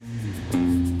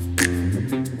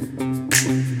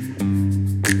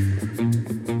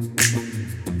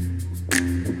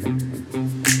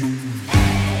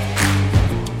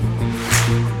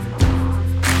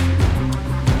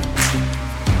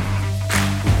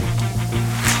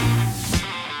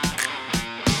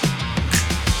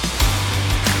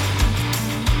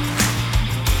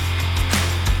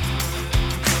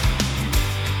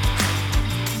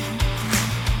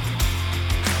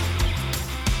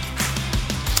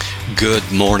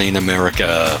Good morning,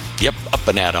 America. Yep, up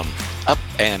and at 'em. Up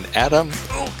and at 'em.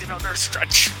 Oh, get another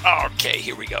stretch. Okay,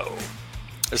 here we go.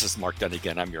 This is Mark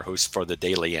Dunagan. I'm your host for the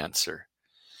Daily Answer.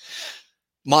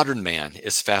 Modern man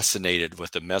is fascinated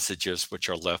with the messages which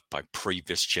are left by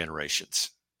previous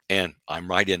generations. And I'm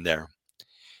right in there.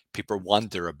 People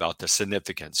wonder about the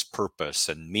significance, purpose,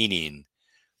 and meaning,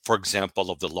 for example,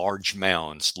 of the large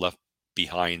mounds left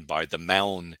behind by the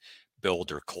mound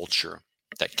builder culture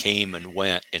that came and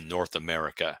went in North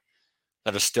America.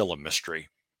 That is still a mystery.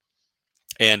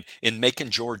 And in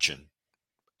Macon, Georgia,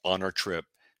 on our trip,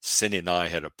 Cindy and I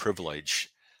had a privilege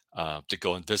to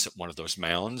go and visit one of those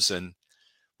mounds, and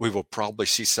we will probably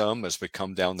see some as we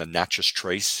come down the Natchez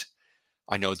Trace.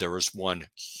 I know there was one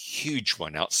huge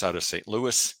one outside of St.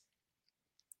 Louis,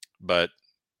 but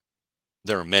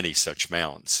there are many such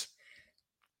mounds.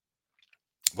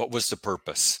 What was the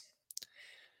purpose?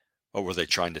 What were they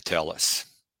trying to tell us?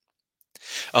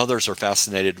 Others are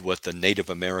fascinated with the Native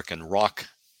American rock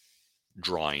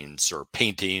drawings or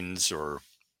paintings or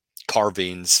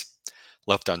carvings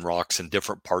left on rocks in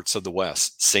different parts of the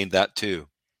West. Seen that too.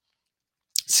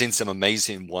 Seen some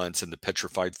amazing ones in the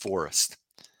petrified forest.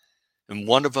 And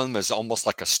one of them is almost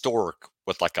like a stork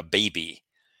with like a baby.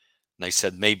 And they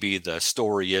said maybe the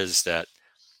story is that,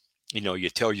 you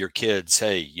tell your kids,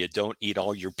 hey, you don't eat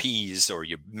all your peas or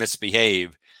you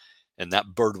misbehave, and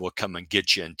that bird will come and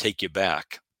get you and take you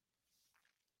back.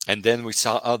 And then we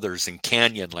saw others in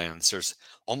Canyonlands. There's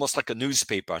almost like a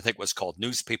newspaper. I think it was called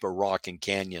Newspaper Rock in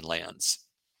Canyonlands.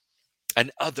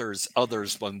 And others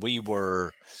when we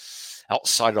were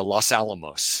outside of Los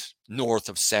Alamos, north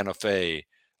of Santa Fe,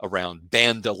 around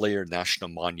Bandelier National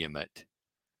Monument.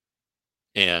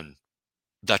 And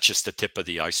that's just the tip of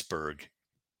the iceberg.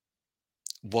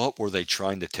 What were they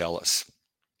trying to tell us?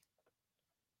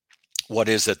 What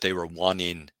is it they were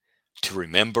wanting to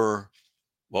remember?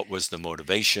 What was the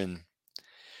motivation?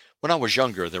 When I was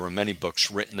younger, there were many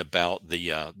books written about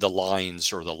the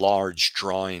lines or the large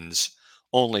drawings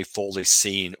only fully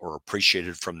seen or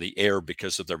appreciated from the air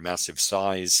because of their massive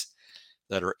size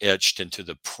that are etched into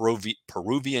the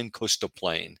Peruvian coastal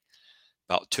plain,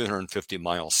 about 250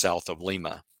 miles south of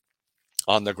Lima.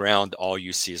 On the ground, all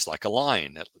you see is like a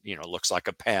line. It looks like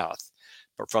a path.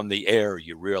 But from the air,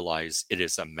 you realize it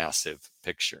is a massive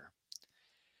picture.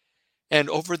 And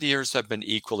over the years, I've been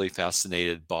equally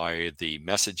fascinated by the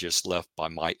messages left by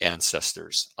my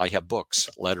ancestors. I have books,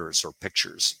 letters, or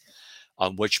pictures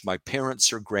on which my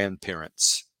parents or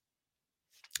grandparents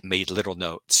made little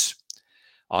notes.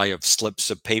 I have slips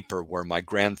of paper where my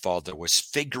grandfather was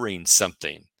figuring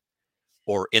something,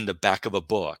 or in the back of a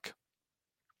book,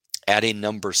 adding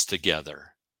numbers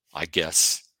together. I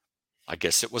guess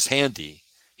it was handy.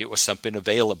 It was something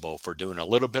available for doing a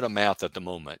little bit of math at the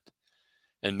moment.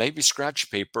 And maybe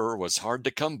scratch paper was hard to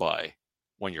come by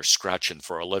when you're scratching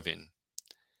for a living.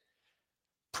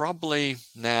 Probably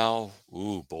now,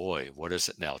 ooh boy, what is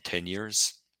it now, 10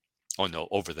 years? Oh no,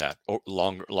 over that,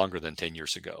 longer than 10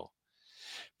 years ago.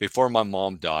 Before my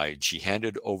mom died, she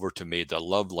handed over to me the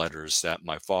love letters that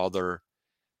my father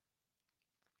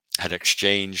had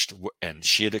exchanged, and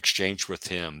she had exchanged with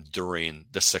him during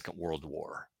the Second World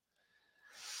War.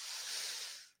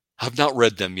 I've not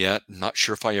read them yet. Not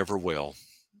sure if I ever will.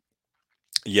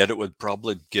 Yet it would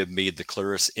probably give me the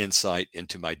clearest insight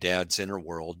into my dad's inner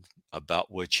world,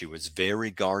 about which he was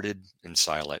very guarded and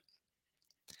silent.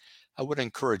 I would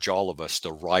encourage all of us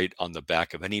to write on the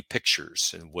back of any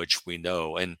pictures in which we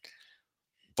know. And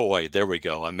boy, there we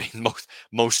go. I mean,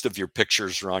 most of your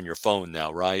pictures are on your phone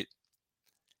now, right?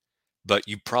 But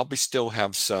you probably still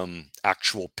have some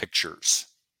actual pictures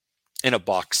in a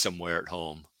box somewhere at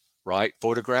home, right?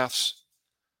 Photographs,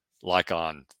 like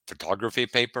on photography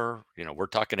paper. We're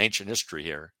talking ancient history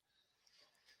here.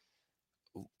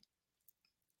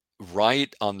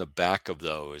 Write on the back of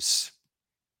those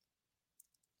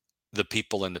the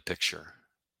people in the picture,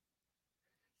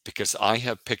 because I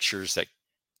have pictures that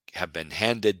have been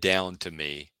handed down to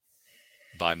me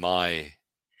by my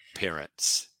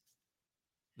parents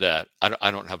that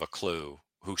I don't have a clue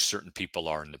who certain people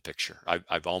are in the picture.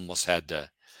 I've almost had to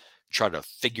try to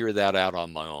figure that out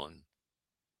on my own.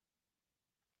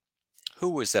 Who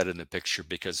was that in the picture?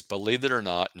 Because believe it or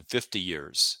not, in 50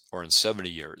 years or in 70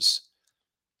 years,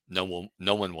 no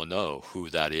one will know who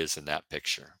that is in that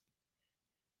picture.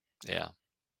 Yeah,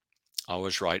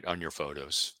 always write on your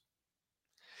photos.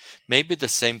 Maybe the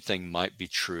same thing might be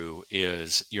true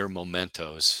is your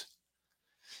mementos.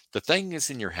 The thing is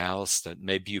in your house that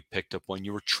maybe you picked up when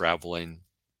you were traveling.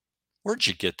 Where'd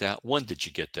you get that? When did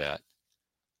you get that?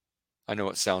 I know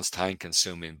it sounds time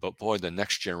consuming, but boy, the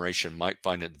next generation might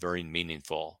find it very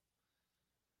meaningful.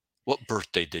 What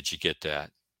birthday did you get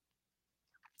that?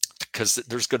 Because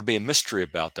there's going to be a mystery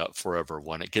about that forever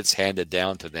when it gets handed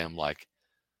down to them. Like,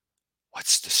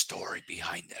 what's the story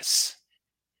behind this?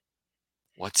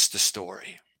 What's the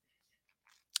story?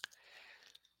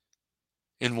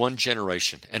 In one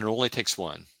generation, and it only takes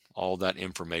one, all that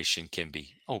information can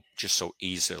be, just so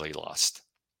easily lost.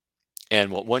 And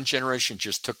what one generation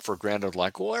just took for granted,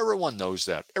 like, well, everyone knows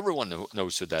that. Everyone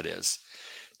knows who that is.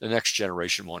 The next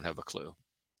generation won't have a clue.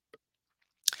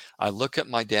 I look at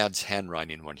my dad's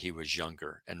handwriting when he was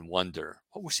younger and wonder,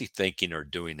 what was he thinking or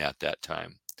doing at that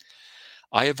time?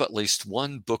 I have at least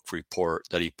one book report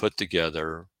that he put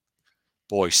together,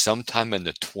 boy, sometime in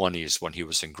the 20s when he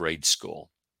was in grade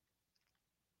school.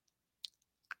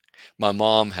 My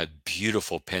mom had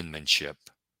beautiful penmanship,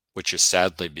 which is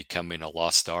sadly becoming a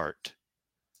lost art.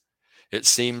 It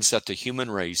seems that the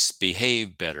human race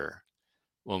behaved better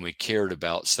when we cared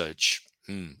about such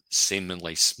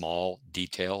seemingly small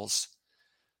details,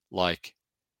 like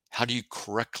how do you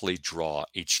correctly draw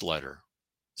each letter,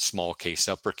 small case,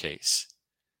 uppercase?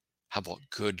 How about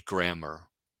good grammar?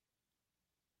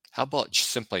 How about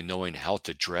simply knowing how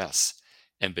to dress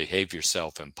and behave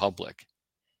yourself in public?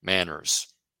 Manners.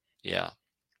 Yeah.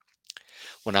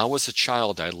 When I was a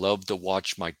child, I loved to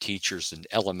watch my teachers in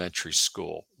elementary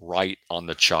school write on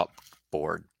the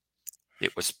chalkboard.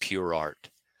 It was pure art.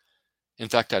 In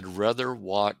fact, I'd rather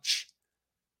watch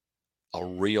a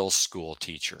real school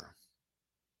teacher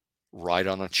write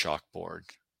on a chalkboard,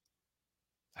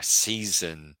 a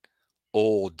seasoned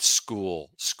old school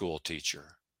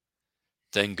teacher,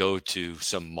 than go to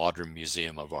some modern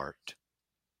museum of art.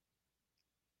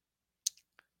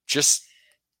 Just,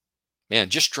 man,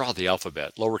 just draw the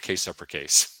alphabet, lowercase,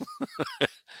 uppercase.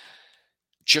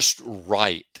 Just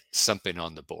write something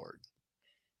on the board.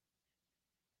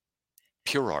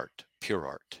 Pure art, pure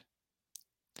art.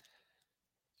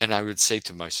 And I would say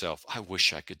to myself, I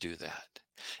wish I could do that.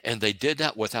 And they did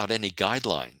that without any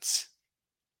guidelines.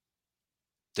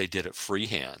 They did it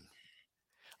freehand.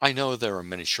 I know there are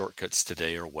many shortcuts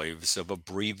today or ways of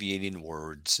abbreviating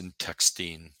words and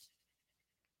texting,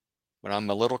 but I'm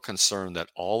a little concerned that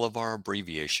all of our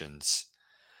abbreviations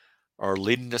are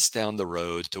leading us down the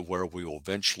road to where we will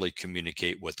eventually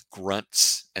communicate with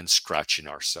grunts and scratching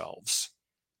ourselves.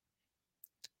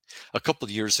 A couple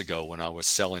of years ago, when I was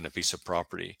selling a piece of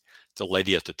property, the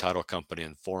lady at the title company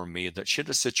informed me that she had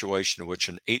a situation in which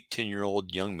an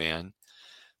 18-year-old young man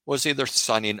was either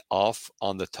signing off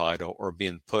on the title or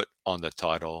being put on the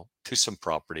title to some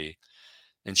property.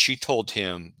 And she told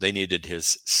him they needed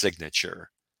his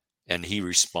signature. And he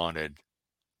responded,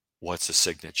 "What's a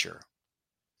signature?"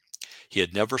 He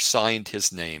had never signed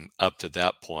his name up to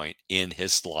that point in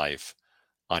his life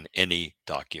on any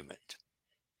document.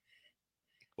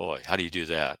 Boy, how do you do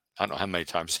that? I don't know how many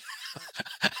times.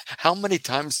 How many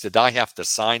times did I have to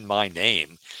sign my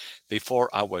name before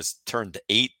I was turned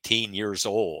 18 years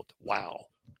old? Wow.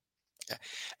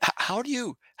 How do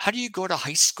you go to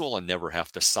high school and never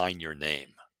have to sign your name?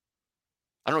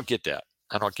 I don't get that.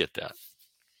 I don't get that.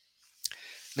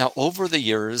 Now, over the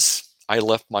years, I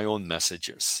left my own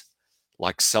messages,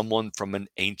 like someone from an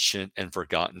ancient and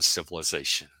forgotten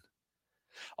civilization.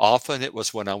 Often it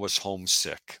was when I was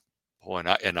homesick. Oh, and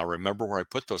I remember where I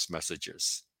put those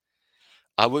messages.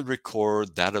 I would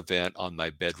record that event on my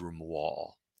bedroom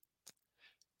wall.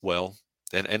 Well,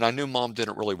 and I knew mom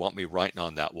didn't really want me writing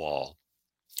on that wall,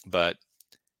 but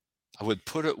I would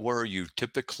put it where you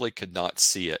typically could not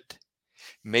see it.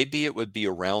 Maybe it would be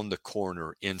around the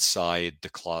corner inside the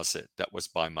closet that was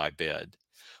by my bed.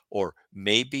 Or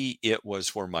maybe it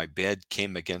was where my bed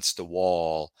came against the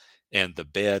wall and the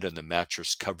bed and the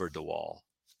mattress covered the wall.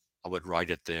 I would write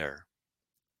it there.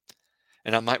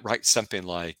 And I might write something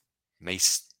like May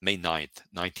 9th,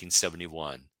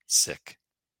 1971, sick.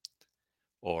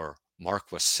 Or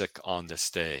Mark was sick on this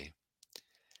day.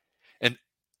 And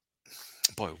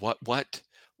boy,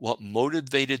 what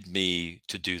motivated me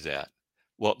to do that?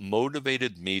 What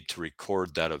motivated me to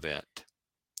record that event?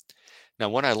 Now,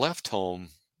 when I left home,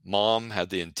 mom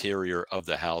had the interior of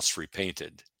the house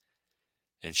repainted,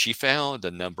 and she found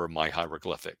a number of my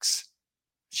hieroglyphics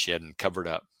she hadn't covered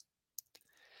up.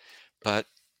 But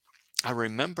I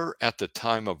remember at the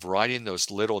time of writing those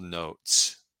little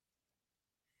notes,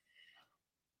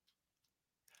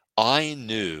 I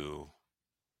knew,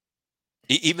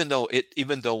 even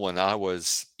though when I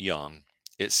was young,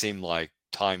 it seemed like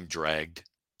time dragged.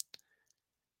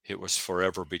 It was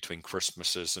forever between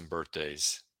Christmases and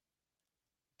birthdays.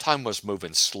 Time was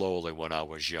moving slowly when I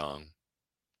was young.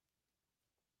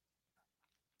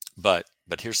 But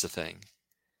here's the thing.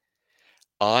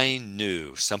 I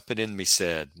knew something in me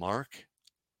said, Mark,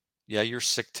 Yeah, you're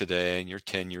sick today and you're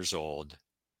 10 years old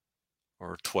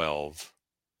or 12,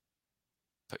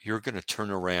 but you're going to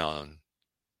turn around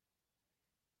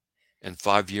and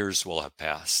 5 years will have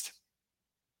passed.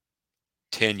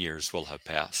 10 years will have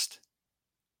passed.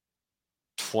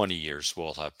 20 years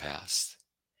will have passed.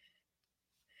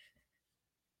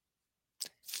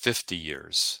 50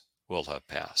 years will have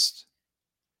passed.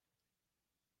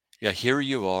 Yeah, here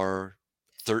you are,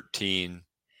 13,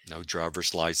 no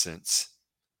driver's license,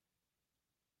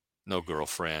 no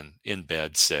girlfriend, in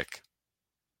bed, sick.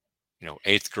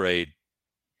 8th grade,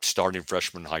 starting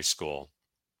freshman in high school.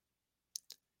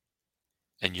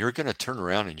 And you're going to turn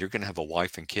around and you're going to have a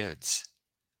wife and kids.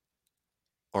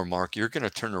 Or Mark, you're going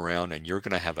to turn around and you're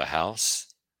going to have a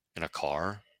house and a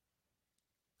car,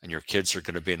 and your kids are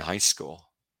going to be in high school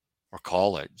or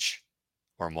college.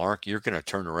 Or Mark, you're going to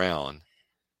turn around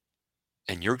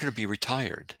and you're going to be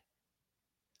retired.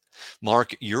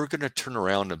 Mark, you're going to turn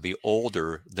around and be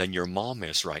older than your mom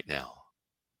is right now.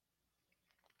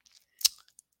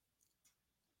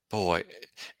 Boy,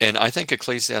 and I think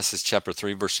Ecclesiastes chapter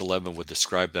 3, verse 11 would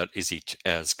describe that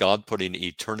as God putting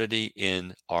eternity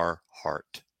in our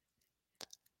heart.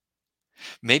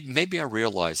 Maybe I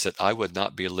realized that I would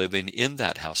not be living in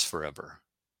that house forever.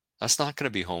 That's not going to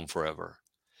be home forever.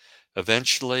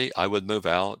 Eventually, I would move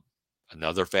out.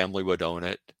 Another family would own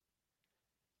it.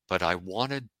 But I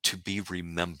wanted to be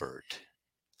remembered.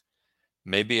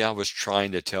 Maybe I was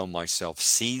trying to tell myself,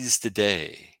 seize the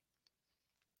day.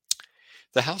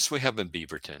 The house we have in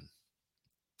Beaverton,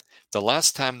 the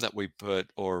last time that we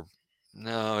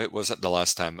no, it wasn't the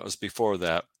last time. It was before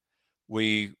that.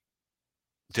 We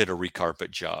did a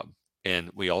recarpet job, and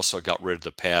we also got rid of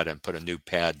the pad and put a new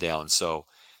pad down. So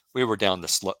we were down the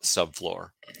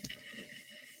subfloor,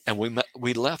 and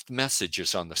we left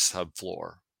messages on the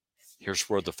subfloor. Here's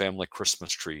where the family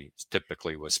Christmas tree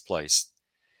typically was placed.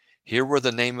 Here were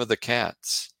the name of the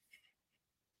cats.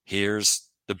 Here's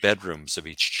the bedrooms of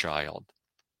each child.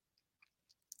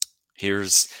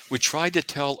 We tried to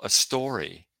tell a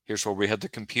story. Here's where we had the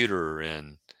computer,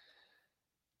 and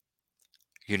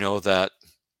that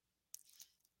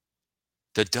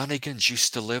the Dunagans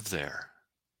used to live there.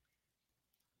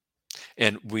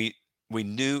 And we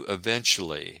knew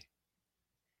eventually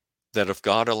that if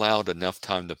God allowed enough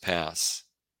time to pass,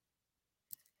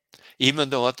 even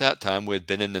though at that time we had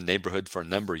been in the neighborhood for a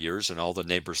number of years and all the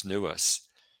neighbors knew us,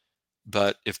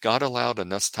 but if God allowed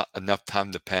enough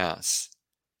time to pass,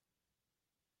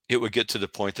 it would get to the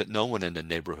point that no one in the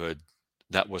neighborhood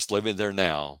that was living there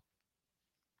now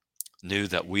knew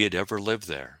that we had ever lived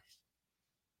there,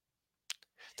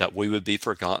 that we would be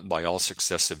forgotten by all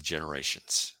successive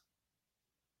generations.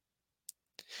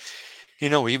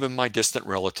 Even my distant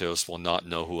relatives will not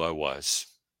know who I was.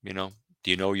 Do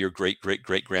you know your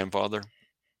great-great-great-grandfather?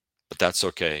 But that's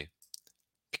okay,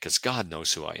 because God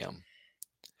knows who I am.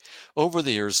 Over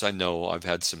the years, I know I've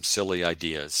had some silly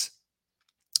ideas.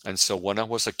 And so when I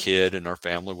was a kid and our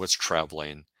family was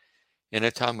traveling,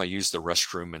 anytime I used the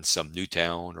restroom in some new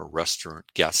town or restaurant,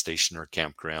 gas station, or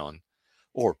campground,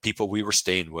 or people we were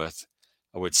staying with,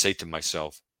 I would say to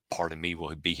myself, part of me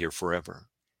will be here forever.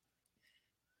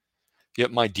 Yet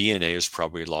my DNA is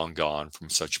probably long gone from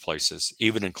such places,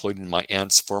 even including my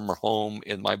aunt's former home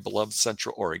in my beloved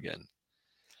Central Oregon.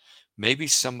 Maybe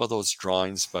some of those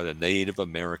drawings by the Native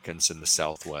Americans in the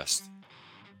Southwest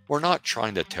were not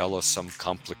trying to tell us some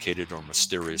complicated or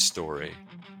mysterious story,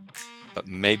 but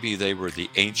maybe they were the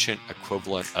ancient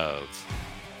equivalent of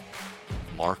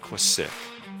Mark was sick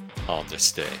on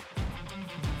this day.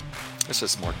 This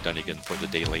is Mark Dunagan for the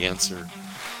Daily Answer.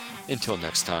 Until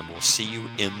next time, we'll see you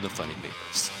in the Funny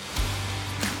Papers.